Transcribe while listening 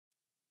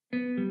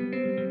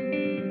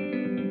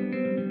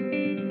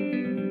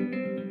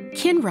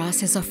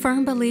Kinross is a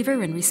firm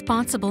believer in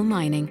responsible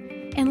mining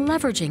and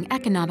leveraging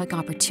economic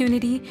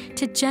opportunity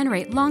to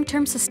generate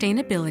long-term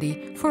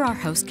sustainability for our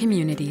host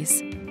communities.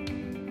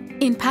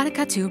 In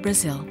Paracatu,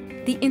 Brazil,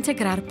 the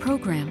Integrar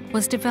program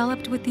was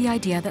developed with the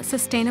idea that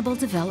sustainable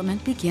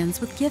development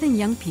begins with giving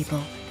young people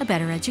a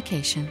better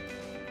education.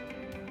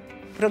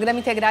 O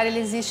programa Integrar ele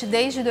existe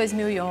desde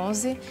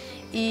 2011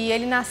 e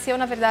ele nasceu,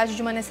 na verdade,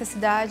 de uma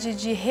necessidade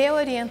de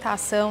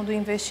reorientação do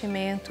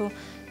investimento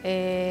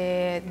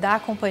da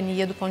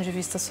companhia do ponto de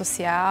vista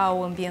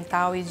social,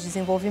 ambiental e de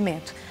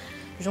desenvolvimento.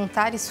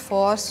 Juntar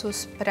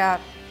esforços para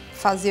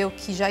fazer o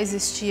que já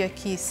existia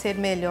aqui ser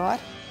melhor.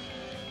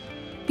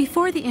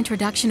 Before the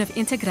introduction of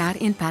Integrar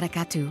in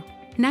Paracatu,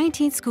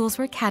 19 schools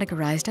were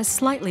categorized as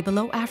slightly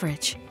below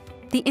average.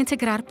 The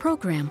Integrar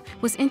program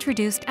was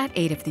introduced at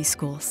 8 of these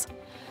schools.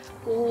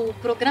 O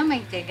programa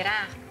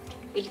Integrar,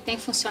 ele tem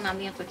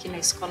funcionamento aqui na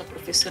Escola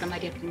Professora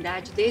Maria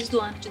Trindade desde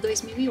o ano de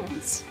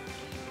 2011.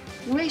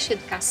 No eixo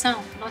educação,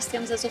 nós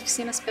temos as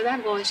oficinas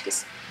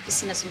pedagógicas,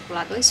 oficinas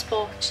vinculadas ao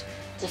esporte,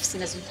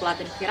 oficinas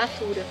vinculadas à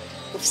literatura,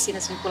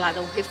 oficinas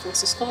vinculadas ao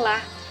reforço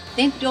escolar,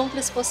 dentre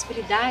outras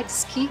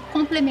possibilidades que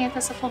complementam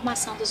essa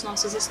formação dos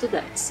nossos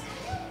estudantes.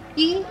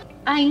 E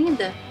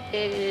ainda,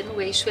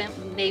 no eixo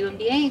meio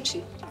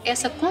ambiente,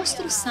 essa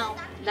construção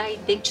da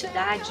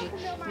identidade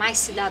mais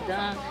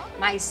cidadã,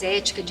 mais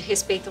ética, de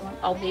respeito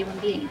ao meio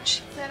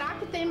ambiente. Será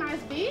que tem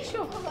mais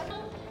bicho?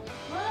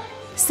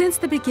 Since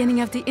the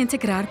beginning of the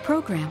Integrar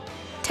program,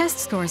 test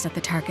scores at the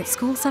target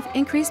schools have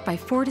increased by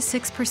 4 to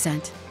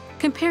 6%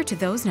 compared to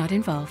those not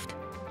involved.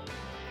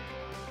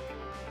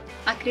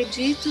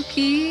 Acredito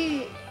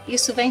que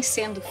isso vem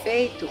sendo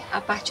feito a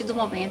partir do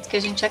momento que a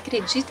gente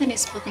acredita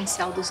nesse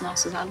potencial dos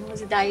nossos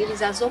alunos e dá a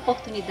eles as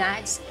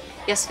oportunidades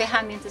e as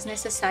ferramentas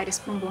necessárias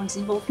para um bom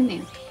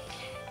desenvolvimento.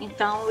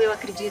 Então, eu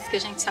acredito que a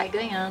gente sai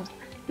ganhando,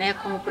 né,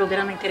 com o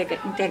programa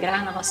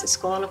Integrar na nossa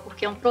escola,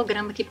 porque é um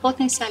programa que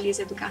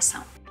potencializa a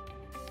educação.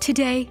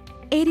 Today,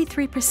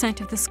 83%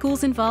 of the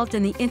schools involved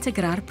in the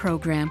Integrar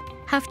program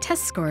have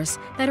test scores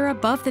that are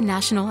above the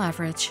national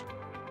average.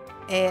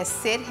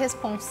 Ser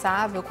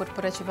responsável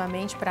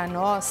corporativamente para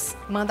nós,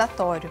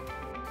 mandatório.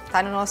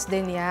 Está no nosso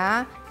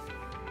DNA